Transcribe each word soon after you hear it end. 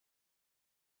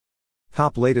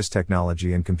Top latest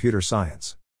technology and computer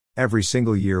science. Every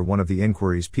single year, one of the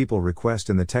inquiries people request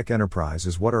in the tech enterprise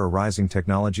is, what are arising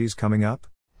technologies coming up?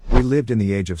 We lived in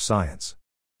the age of science.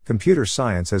 Computer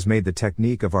science has made the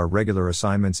technique of our regular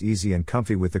assignments easy and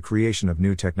comfy with the creation of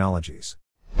new technologies.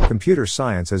 Computer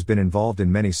science has been involved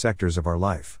in many sectors of our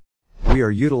life. We are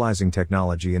utilizing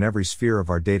technology in every sphere of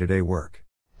our day-to-day work.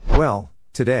 Well,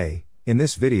 today, in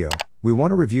this video, we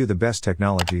want to review the best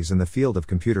technologies in the field of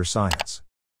computer science.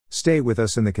 Stay with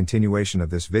us in the continuation of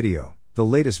this video, the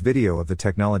latest video of the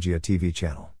Technologya TV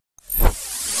channel.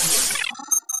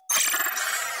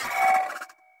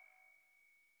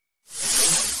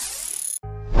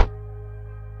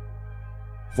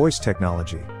 Voice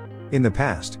technology. In the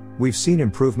past, we've seen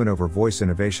improvement over voice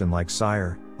innovation like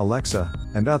Sire, Alexa,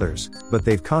 and others, but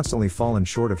they've constantly fallen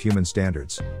short of human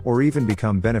standards, or even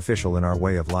become beneficial in our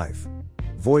way of life.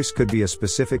 Voice could be a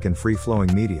specific and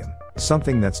free-flowing medium,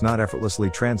 something that's not effortlessly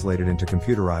translated into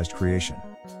computerized creation.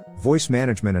 Voice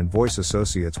management and voice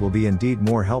associates will be indeed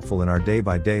more helpful in our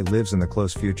day-by-day lives in the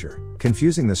close future,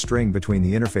 confusing the string between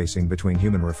the interfacing between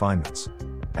human refinements.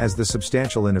 As the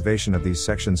substantial innovation of these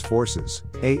sections forces,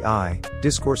 AI,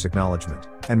 discourse acknowledgment,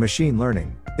 and machine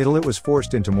learning, it was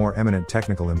forced into more eminent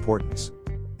technical importance.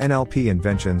 NLP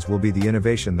inventions will be the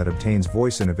innovation that obtains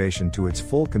voice innovation to its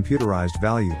full computerized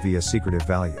value via secretive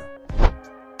value.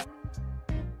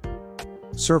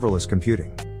 Serverless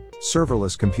computing.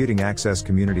 Serverless computing access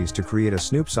communities to create a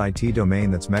Snoop's IT domain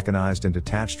that's mechanized and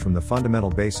detached from the fundamental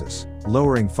basis,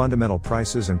 lowering fundamental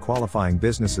prices and qualifying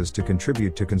businesses to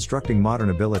contribute to constructing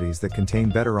modern abilities that contain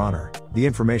better honor, the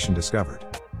information discovered.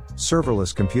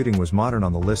 Serverless computing was modern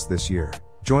on the list this year,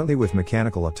 jointly with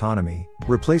mechanical autonomy,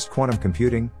 replaced quantum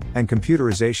computing, and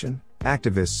computerization,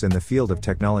 activists in the field of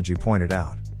technology pointed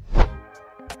out.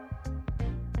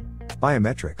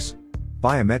 Biometrics.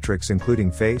 Biometrics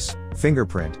including face,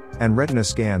 fingerprint, and retina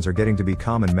scans are getting to be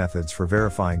common methods for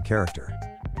verifying character.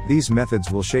 These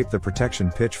methods will shape the protection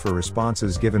pitch for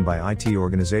responses given by IT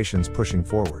organizations pushing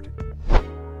forward.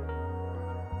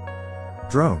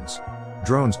 Drones.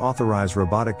 Drones authorize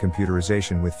robotic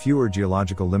computerization with fewer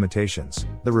geological limitations,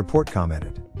 the report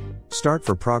commented. Start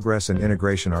for progress and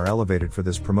integration are elevated for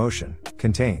this promotion,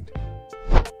 contained.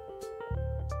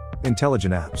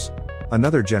 Intelligent apps.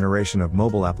 Another generation of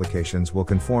mobile applications will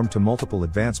conform to multiple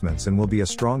advancements and will be a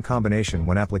strong combination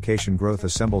when application growth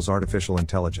assembles artificial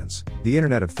intelligence, the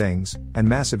Internet of Things, and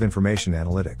massive information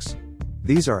analytics.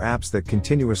 These are apps that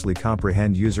continuously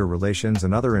comprehend user relations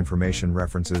and other information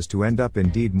references to end up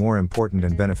indeed more important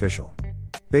and beneficial.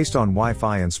 Based on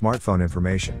Wi-Fi and smartphone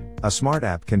information, a smart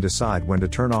app can decide when to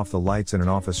turn off the lights in an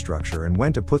office structure and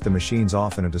when to put the machines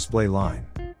off in a display line.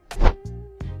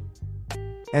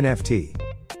 NFT.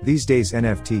 These days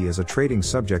NFT is a trading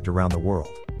subject around the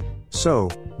world. So,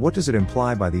 what does it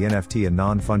imply by the NFT, a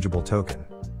non-fungible token?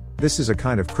 This is a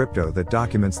kind of crypto that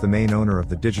documents the main owner of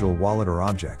the digital wallet or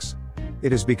objects.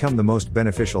 It has become the most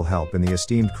beneficial help in the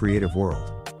esteemed creative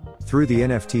world. Through the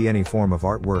NFT, any form of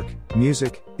artwork,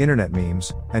 music, internet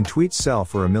memes, and tweets sell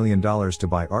for $1 million. To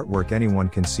buy artwork, anyone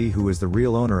can see who is the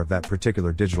real owner of that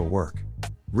particular digital work.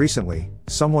 Recently,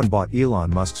 someone bought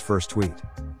Elon Musk's first tweet.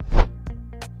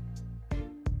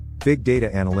 Big data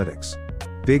analytics.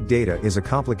 Big data is a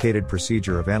complicated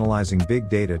procedure of analyzing big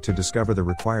data to discover the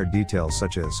required details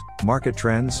such as market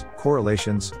trends,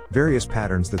 correlations, various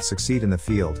patterns that succeed in the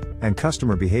field, and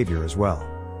customer behavior as well.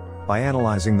 By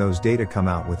analyzing those data, come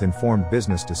out with informed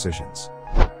business decisions.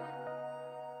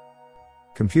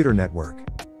 Computer network.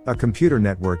 A computer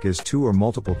network is two or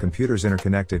multiple computers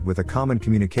interconnected with a common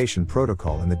communication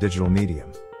protocol in the digital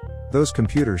medium. Those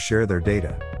computers share their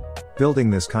data. Building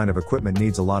this kind of equipment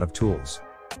needs a lot of tools.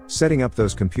 Setting up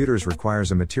those computers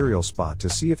requires a material spot to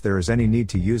see if there is any need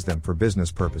to use them for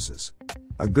business purposes.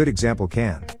 A good example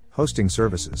hosting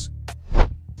services.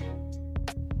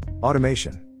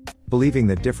 Automation. Believing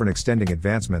that different extending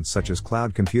advancements such as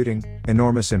cloud computing,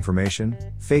 enormous information,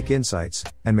 fake insights,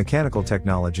 and mechanical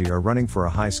technology are running for a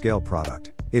high-scale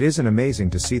product, it isn't amazing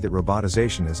to see that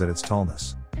robotization is at its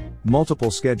tallness. Multiple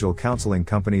schedule counseling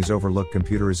companies overlook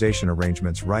computerization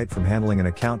arrangements right from handling an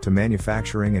account to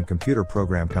manufacturing and computer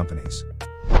program companies.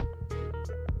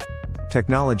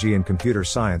 Technology and computer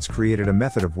science created a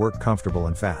method of work comfortable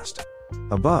and fast.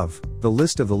 Above, the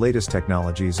list of the latest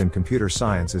technologies in computer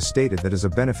science is stated that is a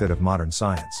benefit of modern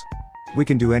science. We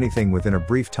can do anything within a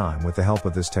brief time with the help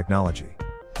of this technology.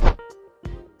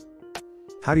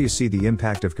 How do you see the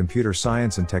impact of computer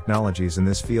science and technologies in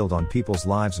this field on people's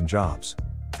lives and jobs?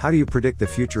 How do you predict the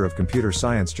future of computer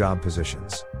science job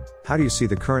positions? How do you see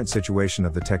the current situation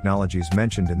of the technologies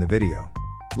mentioned in the video?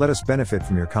 Let us benefit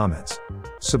from your comments.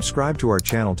 Subscribe to our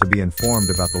channel to be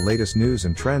informed about the latest news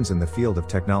and trends in the field of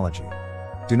technology.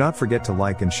 Do not forget to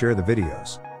like and share the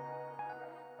videos.